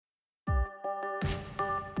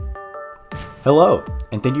Hello,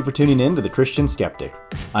 and thank you for tuning in to The Christian Skeptic.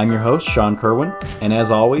 I'm your host, Sean Kerwin, and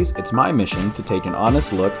as always, it's my mission to take an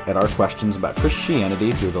honest look at our questions about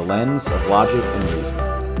Christianity through the lens of logic and reason.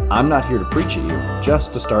 I'm not here to preach at you,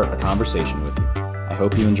 just to start a conversation with you. I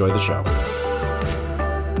hope you enjoy the show.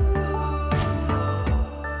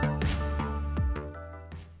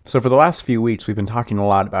 So for the last few weeks, we've been talking a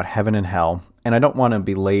lot about heaven and hell, and I don't want to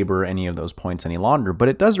belabor any of those points any longer, but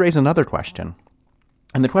it does raise another question.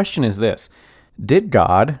 And the question is this: did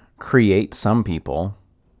God create some people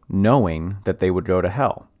knowing that they would go to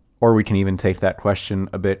hell? Or we can even take that question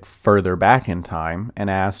a bit further back in time and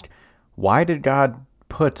ask, why did God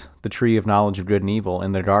put the tree of knowledge of good and evil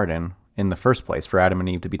in the garden in the first place for Adam and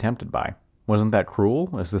Eve to be tempted by? Wasn't that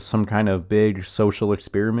cruel? Is this some kind of big social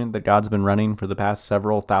experiment that God's been running for the past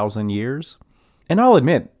several thousand years? And I'll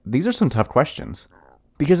admit, these are some tough questions.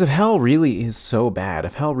 Because if hell really is so bad,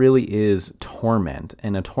 if hell really is torment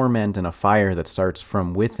and a fire that starts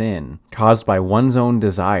from within, caused by one's own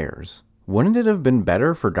desires, wouldn't it have been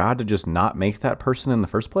better for God to just not make that person in the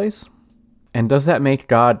first place? And does that make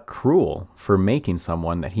God cruel for making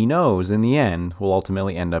someone that he knows in the end will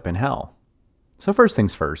ultimately end up in hell? So first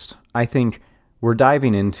things first, I think we're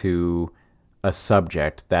diving into a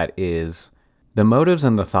subject that is the motives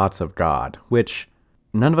and the thoughts of God, which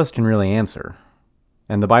none of us can really answer.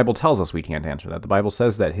 And the Bible tells us we can't answer that. The Bible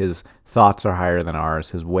says that his thoughts are higher than ours,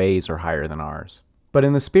 his ways are higher than ours. But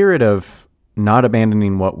in the spirit of not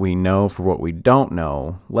abandoning what we know for what we don't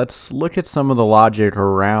know, let's look at some of the logic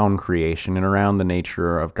around creation and around the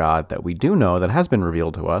nature of God that we do know that has been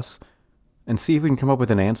revealed to us, and see if we can come up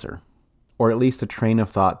with an answer, or at least a train of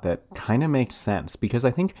thought that kind of makes sense. Because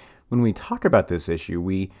I think when we talk about this issue,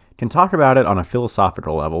 we can talk about it on a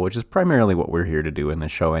philosophical level, which is primarily what we're here to do in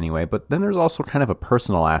this show anyway, but then there's also kind of a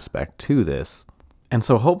personal aspect to this. And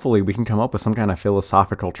so hopefully we can come up with some kind of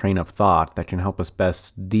philosophical train of thought that can help us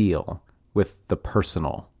best deal with the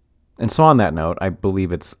personal. And so on that note, I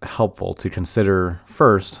believe it's helpful to consider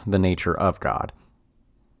first the nature of God.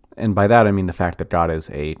 And by that I mean the fact that God is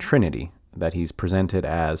a Trinity, that he's presented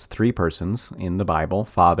as three persons in the Bible,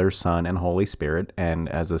 Father, Son, and Holy Spirit, and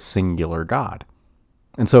as a singular God.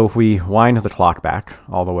 And so if we wind the clock back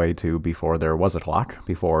all the way to before there was a clock,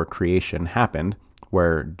 before creation happened,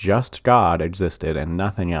 where just God existed and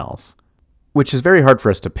nothing else, which is very hard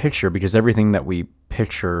for us to picture because everything that we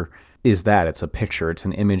picture is that. It's a picture. It's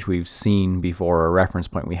an image we've seen before, a reference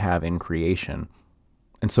point we have in creation.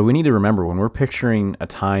 And so we need to remember when we're picturing a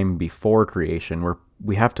time before creation,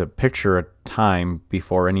 we have to picture a time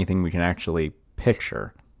before anything we can actually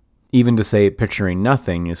picture. Even to say picturing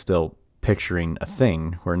nothing is still picturing a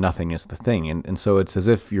thing where nothing is the thing. And so it's as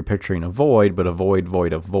if you're picturing a void, but a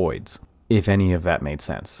void of voids, if any of that made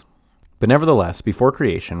sense. But nevertheless, before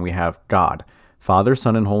creation, we have God, Father,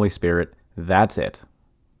 Son, and Holy Spirit. That's it.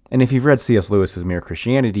 And if you've read C.S. Lewis's Mere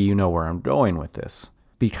Christianity, you know where I'm going with this.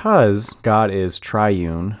 Because God is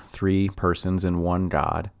triune, three persons in one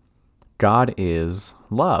God, God is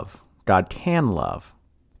love. God can love.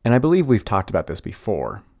 And I believe we've talked about this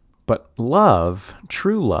before. But love,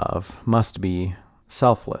 true love, must be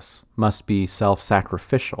selfless, must be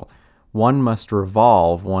self-sacrificial. One must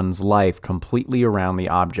revolve one's life completely around the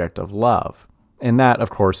object of love. And that,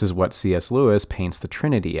 of course, is what C.S. Lewis paints the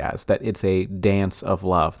Trinity as, that it's a dance of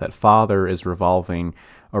love, that Father is revolving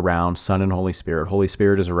around Son and Holy Spirit. Holy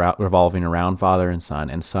Spirit is revolving around Father and Son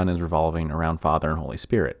is revolving around Father and Holy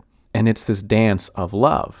Spirit. And it's this dance of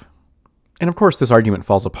love. And of course, this argument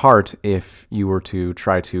falls apart if you were to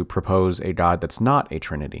try to propose a God that's not a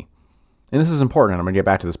Trinity. And this is important, and I'm going to get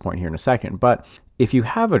back to this point here in a second. But if you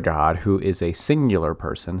have a God who is a singular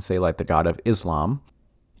person, say like the God of Islam,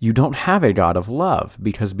 you don't have a God of love,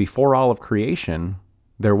 because before all of creation,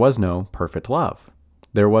 there was no perfect love.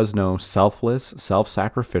 There was no selfless,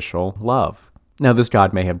 self-sacrificial love. Now, this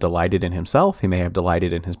God may have delighted in himself, he may have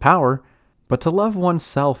delighted in his power, but to love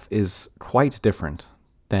oneself is quite different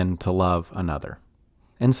than to love another.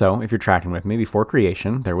 And so, if you're tracking with me, before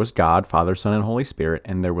creation, there was God, Father, Son, and Holy Spirit,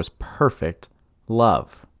 and there was perfect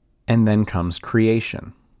love. And then comes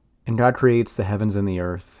creation. And God creates the heavens and the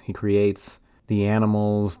earth. He creates the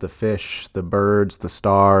animals, the fish, the birds, the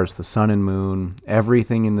stars, the sun and moon,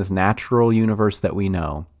 everything in this natural universe that we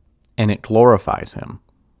know. And it glorifies him.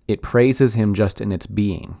 It praises him just in its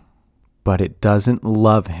being. But it doesn't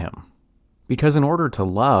love him. Because in order to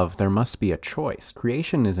love, there must be a choice.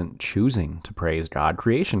 Creation isn't choosing to praise God.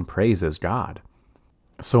 Creation praises God.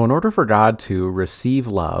 So in order for God to receive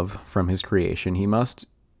love from his creation, he must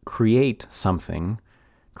create something,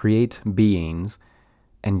 create beings,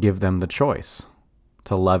 and give them the choice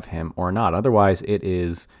to love him or not. Otherwise, it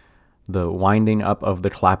is the winding up of the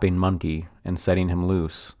clapping monkey and setting him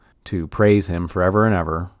loose to praise him forever and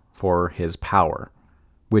ever for his power,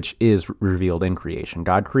 which is revealed in creation.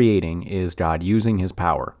 God creating is God using his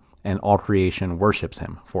power, and all creation worships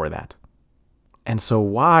him for that. And so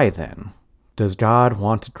why then does God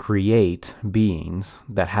want to create beings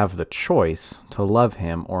that have the choice to love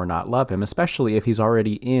him or not love him, especially if he's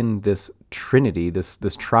already in this trinity, this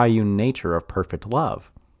triune nature of perfect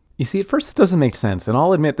love? You see, at first it doesn't make sense, and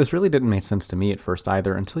I'll admit this really didn't make sense to me at first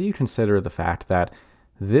either until you consider the fact that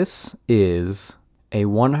this is a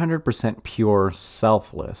 100% pure,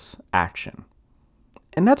 selfless action.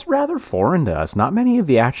 And that's rather foreign to us. Not many of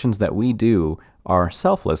the actions that we do are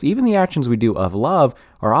selfless. Even the actions we do of love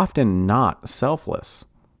are often not selfless,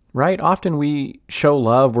 right? Often we show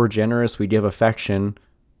love, we're generous, we give affection,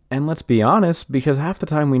 and let's be honest, because half the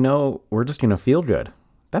time we know we're just going to feel good.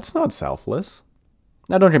 That's not selfless.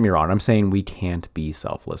 Now, don't get me wrong, I'm saying we can't be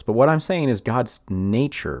selfless, but what I'm saying is God's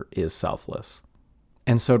nature is selfless.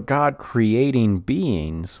 And so God creating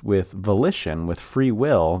beings with volition, with free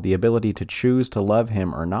will, the ability to choose to love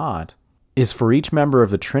him or not, is for each member of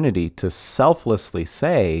the Trinity to selflessly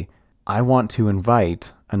say, I want to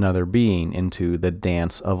invite another being into the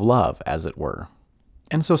dance of love, as it were.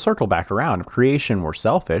 And so circle back around. If creation were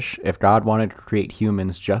selfish, if God wanted to create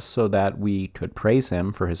humans just so that we could praise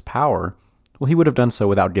him for his power, well, he would have done so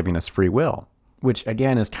without giving us free will, which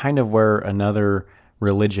again is kind of where another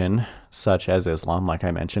religion, such as Islam, like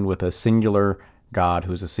I mentioned, with a singular God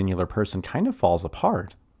who's a singular person, kind of falls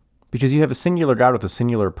apart. Because you have a singular God with a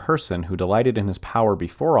singular person who delighted in his power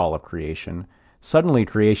before all of creation. Suddenly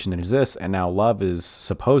creation exists, and now love is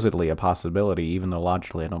supposedly a possibility, even though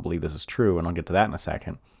logically I don't believe this is true, and I'll get to that in a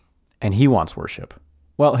second. And he wants worship.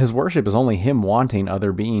 Well, his worship is only him wanting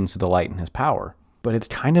other beings to delight in his power. But it's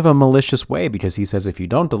kind of a malicious way, because he says, if you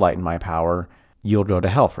don't delight in my power, you'll go to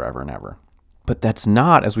hell forever and ever. But that's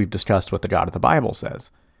not, as we've discussed, what the God of the Bible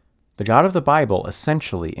says. The God of the Bible,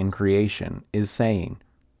 essentially in creation, is saying,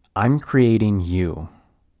 I'm creating you.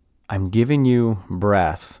 I'm giving you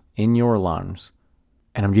breath in your lungs,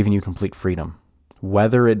 and I'm giving you complete freedom,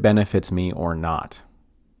 whether it benefits me or not.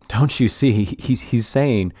 Don't you see? He's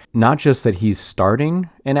saying not just that he's starting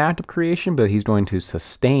an act of creation, but he's going to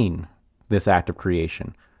sustain this act of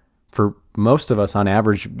creation. For most of us, on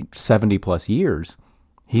average, 70 plus years,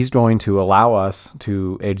 he's going to allow us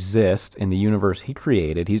to exist in the universe he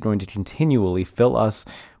created. He's going to continually fill us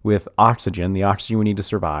with oxygen, the oxygen we need to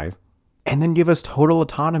survive, and then give us total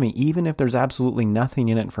autonomy, even if there's absolutely nothing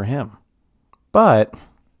in it for him. But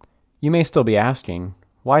you may still be asking,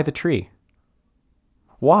 why the tree?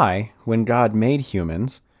 Why, when God made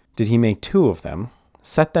humans, did he make two of them,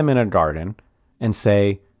 set them in a garden, and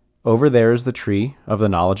say, over there is the tree of the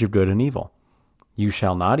knowledge of good and evil. You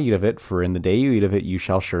shall not eat of it, for in the day you eat of it, you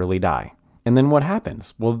shall surely die. And then what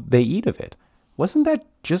happens? Well, they eat of it. Wasn't that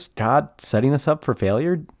just God setting us up for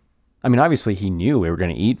failure? I mean, obviously he knew we were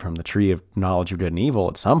going to eat from the tree of knowledge of good and evil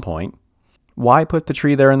at some point. Why put the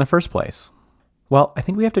tree there in the first place? Well, I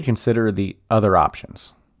think we have to consider the other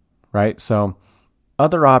options, right? So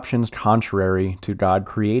other options contrary to God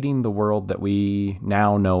creating the world that we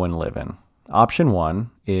now know and live in. Option one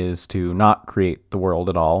is to not create the world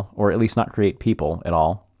at all, or at least not create people at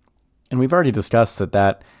all. And we've already discussed that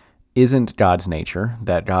that isn't God's nature,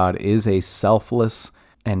 that God is a selfless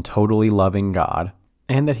and totally loving God,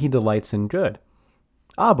 and that he delights in good.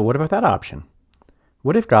 But what about that option?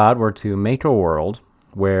 What if God were to make a world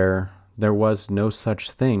where there was no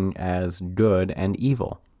such thing as good and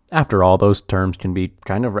evil? After all, those terms can be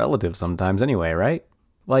kind of relative sometimes anyway, right?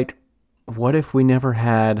 Like, what if we never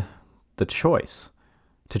had the choice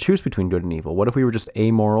to choose between good and evil? What if we were just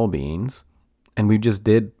amoral beings and we just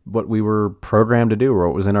did what we were programmed to do, or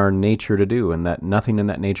what was in our nature to do, and that nothing in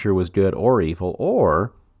that nature was good or evil?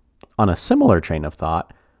 Or, on a similar train of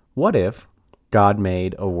thought, what if God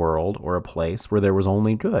made a world or a place where there was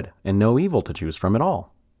only good and no evil to choose from at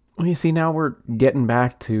all? Well, you see, now we're getting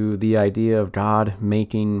back to the idea of God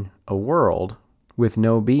making a world with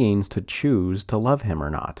no beings to choose to love him or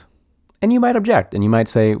not. And you might object, and you might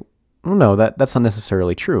say, well, no, that's not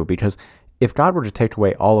necessarily true, because if God were to take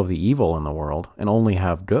away all of the evil in the world and only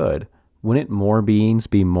have good, wouldn't more beings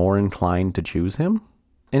be more inclined to choose him?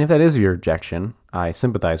 And if that is your objection, I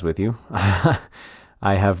sympathize with you.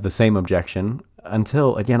 I have the same objection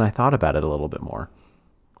until, again, I thought about it a little bit more.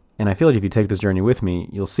 And I feel like if you take this journey with me,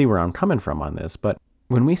 you'll see where I'm coming from on this. But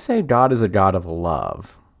when we say God is a God of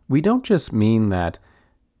love, we don't just mean that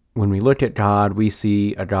when we look at God, we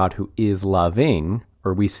see a God who is loving,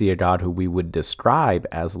 or we see a God who we would describe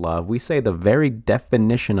as love. We say the very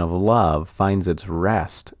definition of love finds its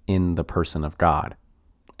rest in the person of God.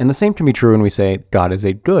 And the same can be true when we say God is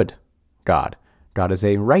a good God. God is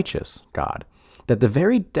a righteous God. That the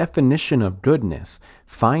very definition of goodness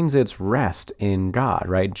finds its rest in God,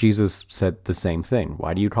 right? Jesus said the same thing.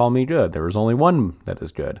 Why do you call me good? There is only one that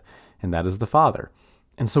is good, and that is the Father.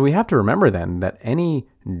 And so we have to remember then that any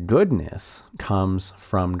goodness comes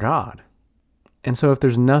from God. And so if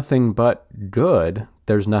there's nothing but good,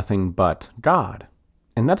 there's nothing but God.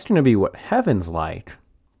 And that's going to be what heaven's like.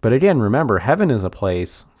 But again, remember, heaven is a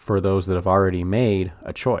place for those that have already made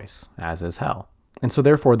a choice, as is hell. And so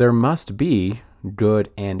therefore, there must be good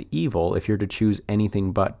and evil if you're to choose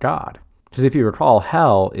anything but God. Because if you recall,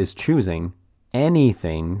 hell is choosing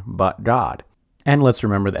anything but God. And let's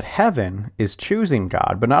remember that heaven is choosing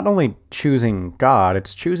God, but not only choosing God,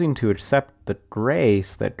 it's choosing to accept the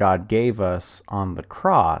grace that God gave us on the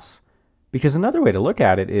cross. Because another way to look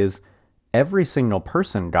at it is every single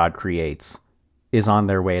person God creates is on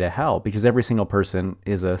their way to hell, because every single person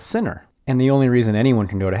is a sinner. And the only reason anyone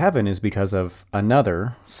can go to heaven is because of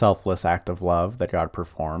another selfless act of love that God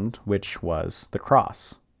performed, which was the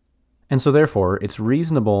cross. And so therefore, it's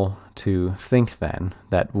reasonable to think then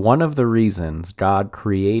that one of the reasons God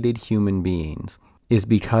created human beings is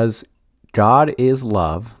because God is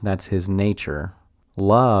love, that's his nature.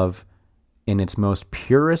 Love, in its most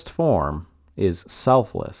purest form, is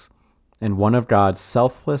selfless. And one of God's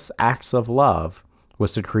selfless acts of love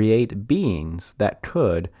was to create beings that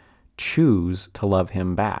could choose to love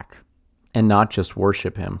him back and not just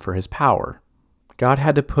worship him for his power. God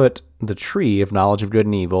had to put the tree of knowledge of good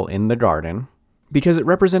and evil in the garden because it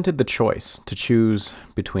represented the choice to choose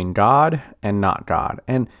between God and not God.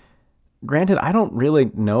 And granted, I don't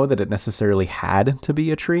really know that it necessarily had to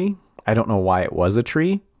be a tree. I don't know why it was a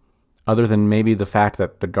tree, other than maybe the fact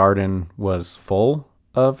that the garden was full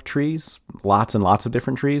of trees, lots and lots of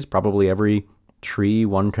different trees, probably every tree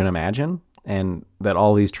one can imagine, and that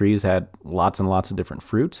all these trees had lots and lots of different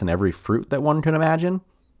fruits and every fruit that one can imagine.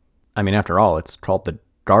 I mean, after all, it's called the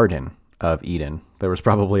Garden of Eden. There was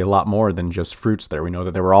probably a lot more than just fruits there. We know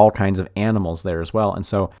that there were all kinds of animals there as well. And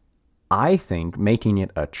so I think making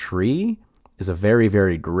it a tree is a very,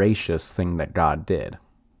 very gracious thing that God did.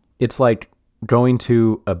 It's like going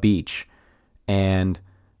to a beach and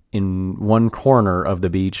in one corner of the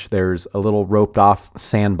beach, there's a little roped off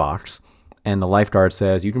sandbox. And the lifeguard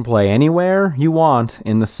says, you can play anywhere you want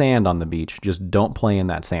in the sand on the beach. Just don't play in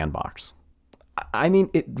that sandbox. I mean,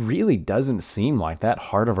 it really doesn't seem like that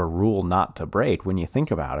hard of a rule not to break when you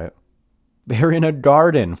think about it. They're in a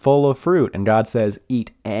garden full of fruit, and God says,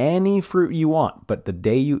 eat any fruit you want, but the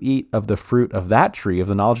day you eat of the fruit of that tree of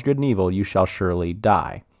the knowledge of good and evil, you shall surely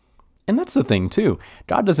die. And that's the thing, too.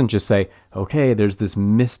 God doesn't just say, okay, there's this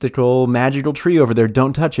mystical, magical tree over there,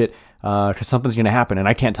 don't touch it, because something's going to happen, and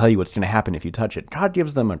I can't tell you what's going to happen if you touch it. God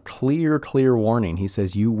gives them a clear warning. He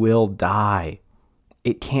says, you will die.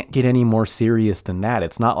 It can't get any more serious than that.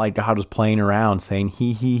 It's not like God was playing around saying,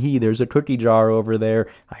 he, there's a cookie jar over there.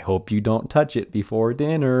 I hope you don't touch it before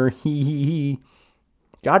dinner, he.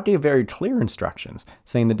 God gave very clear instructions,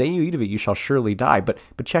 saying the day you eat of it, you shall surely die. But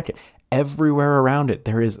check it. Everywhere around it,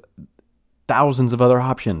 there is thousands of other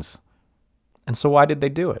options. And so why did they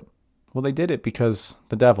do it? Well, they did it because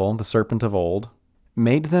the devil, the serpent of old,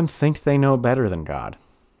 made them think they know better than God.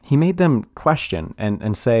 He made them question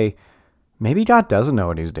and say, maybe God doesn't know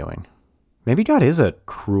what he's doing. Maybe God is a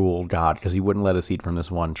cruel God because he wouldn't let us eat from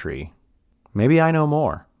this one tree. Maybe I know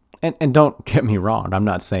more. And don't get me wrong. I'm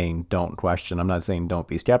not saying don't question. I'm not saying don't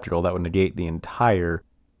be skeptical. That would negate the entire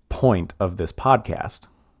point of this podcast.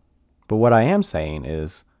 But what I am saying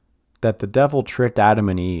is that the devil tricked Adam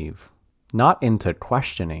and Eve not into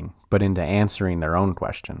questioning, but into answering their own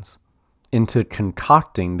questions, into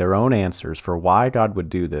concocting their own answers for why God would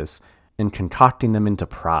do this and concocting them into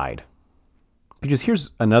pride. Because here's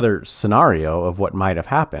another scenario of what might have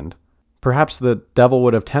happened. Perhaps the devil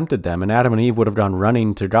would have tempted them, and Adam and Eve would have gone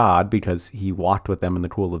running to God because he walked with them in the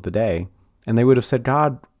cool of the day. And they would have said,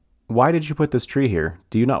 God, why did you put this tree here?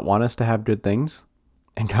 Do you not want us to have good things?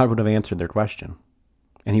 And God would have answered their question.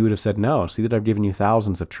 And he would have said, no, see that I've given you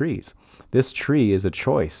thousands of trees. This tree is a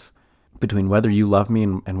choice between whether you love me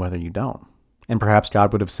and whether you don't. And perhaps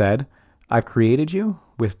God would have said, I've created you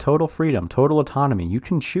with total freedom, total autonomy. You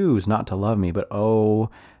can choose not to love me, but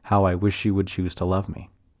oh, how I wish you would choose to love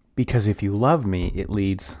me. Because if you love me, it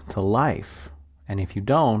leads to life. And if you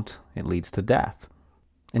don't, it leads to death.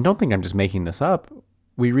 And don't think I'm just making this up.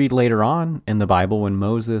 We read later on in the Bible when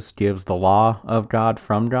Moses gives the law of God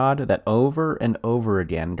from God that over and over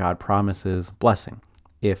again God promises blessing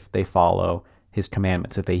if they follow his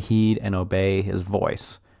commandments, if they heed and obey his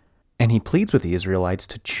voice. And he pleads with the Israelites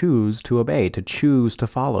to choose to obey, to choose to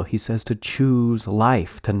follow. He says to choose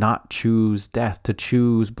life, to not choose death, to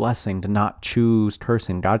choose blessing, to not choose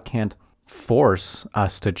cursing. God can't force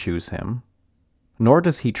us to choose him, nor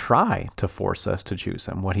does he try to force us to choose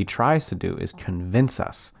him. What he tries to do is convince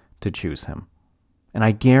us to choose him. And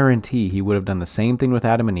I guarantee he would have done the same thing with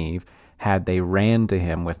Adam and Eve had they ran to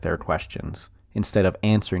him with their questions instead of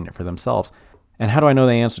answering it for themselves. And how do I know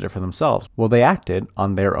they answered it for themselves? Well, they acted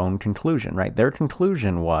on their own conclusion, right? Their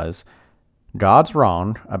conclusion was, God's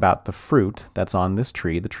wrong about the fruit that's on this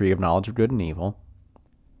tree, the tree of knowledge of good and evil.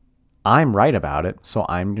 I'm right about it, so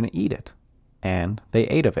I'm going to eat it. And they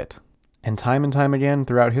ate of it. And time again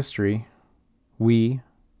throughout history, we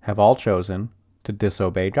have all chosen to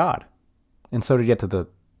disobey God. And so to get to the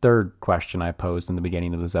third question I posed in the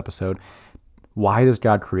beginning of this episode, why does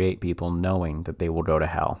God create people knowing that they will go to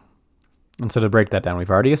hell? And so to break that down, we've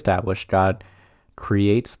already established God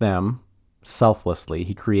creates them selflessly.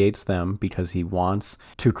 He creates them because he wants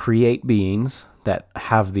to create beings that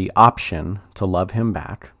have the option to love him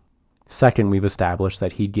back. Second, we've established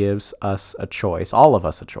that he gives us a choice, all of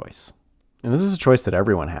us a choice. And this is a choice that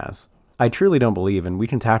everyone has. I truly don't believe, and we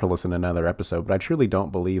can tackle this in another episode, but I truly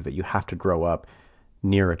don't believe that you have to grow up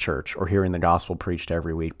near a church or hearing the gospel preached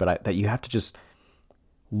every week, but that you have to just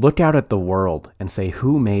look out at the world and say,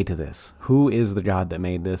 who made this? Who is the God that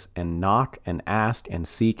made this? And knock and ask and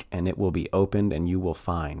seek, and it will be opened and you will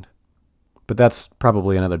find. But that's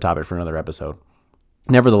probably another topic for another episode.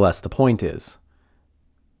 Nevertheless, the point is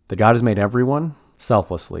that God has made everyone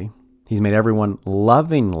selflessly. He's made everyone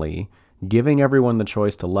lovingly, giving everyone the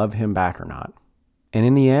choice to love him back or not. And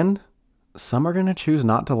in the end, some are going to choose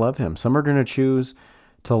not to love him. Some are going to choose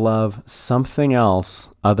to love something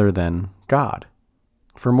else other than God.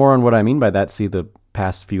 For more on what I mean by that, see the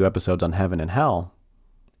past few episodes on heaven and hell.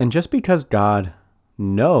 And just because God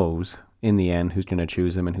knows in the end who's going to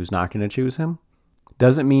choose him and who's not going to choose him,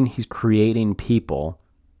 doesn't mean he's creating people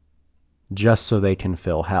just so they can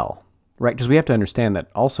fill hell, right? Because we have to understand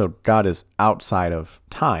that also God is outside of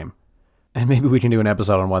time. And maybe we can do an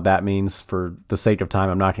episode on what that means. For the sake of time,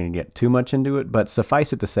 I'm not going to get too much into it, but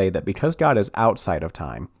suffice it to say that because God is outside of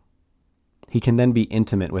time, he can then be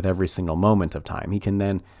intimate with every single moment of time. He can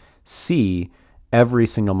then see every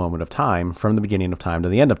single moment of time from the beginning of time to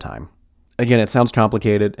the end of time. Again, it sounds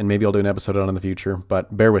complicated, and maybe I'll do an episode on it in the future,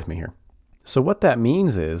 but bear with me here. So what that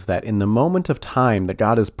means is that in the moment of time that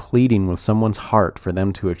God is pleading with someone's heart for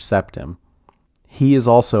them to accept him, he is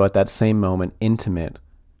also at that same moment intimate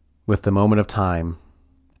with the moment of time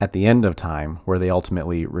at the end of time where they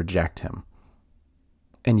ultimately reject him.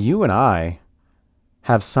 And you and I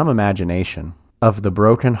have some imagination of the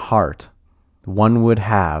broken heart one would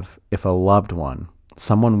have if a loved one,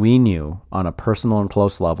 someone we knew on a personal and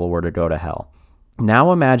close level, were to go to hell.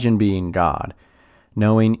 Now imagine being God,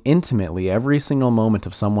 knowing intimately every single moment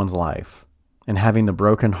of someone's life and having the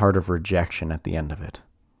broken heart of rejection at the end of it.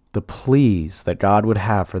 The pleas that God would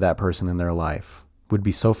have for that person in their life would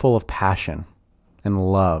be so full of passion and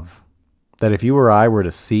love that if you or I were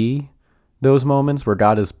to see those moments where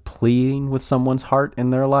God is pleading with someone's heart in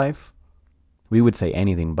their life, we would say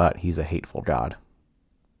anything but he's a hateful God.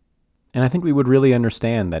 And I think we would really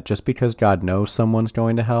understand that just because God knows someone's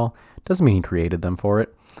going to hell doesn't mean he created them for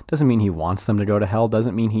it. Doesn't mean he wants them to go to hell.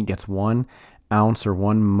 Doesn't mean he gets 1 ounce or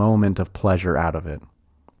 1 moment of pleasure out of it.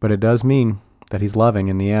 But it does mean that he's loving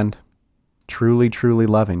in the end. Truly, truly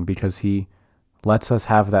loving, because he lets us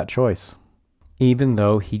have that choice. Even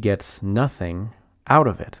though he gets nothing out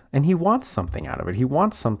of it. And he wants something out of it. He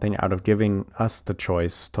wants something out of giving us the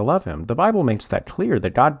choice to love him. The Bible makes that clear,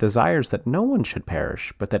 that God desires that no one should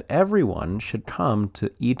perish, but that everyone should come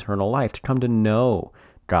to eternal life, to come to know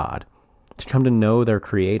God, to come to know their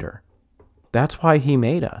Creator. That's why he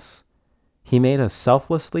made us. He made us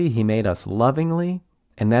selflessly, he made us lovingly,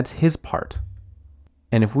 and that's his part.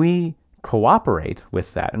 And if we cooperate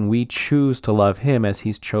with that and we choose to love him as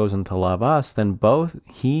he's chosen to love us, then both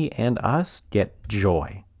he and us get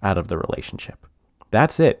joy out of the relationship.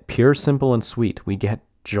 That's it. Pure, simple, and sweet. We get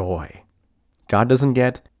joy. God doesn't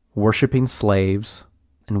get worshiping slaves,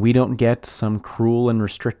 and we don't get some cruel and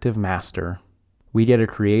restrictive master. We get a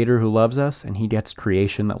creator who loves us, and he gets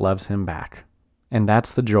creation that loves him back. And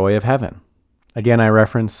that's the joy of heaven. Again, I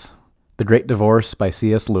reference The Great Divorce by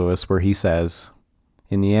C.S. Lewis, where he says,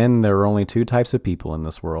 in the end, there are only 2 types of people in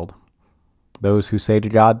this world. Those who say to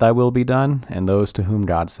God, thy will be done, and those to whom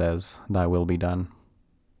God says, thy will be done.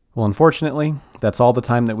 Well, unfortunately, that's all the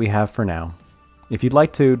time that we have for now. If you'd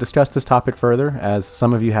like to discuss this topic further, as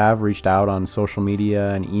some of you have reached out on social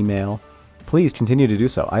media and email, please continue to do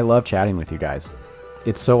so. I love chatting with you guys.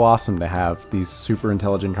 it's so awesome to have these super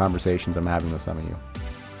intelligent conversations I'm having with some of you.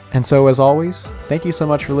 And so, as always, thank you so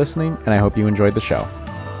much for listening, and I hope you enjoyed the show.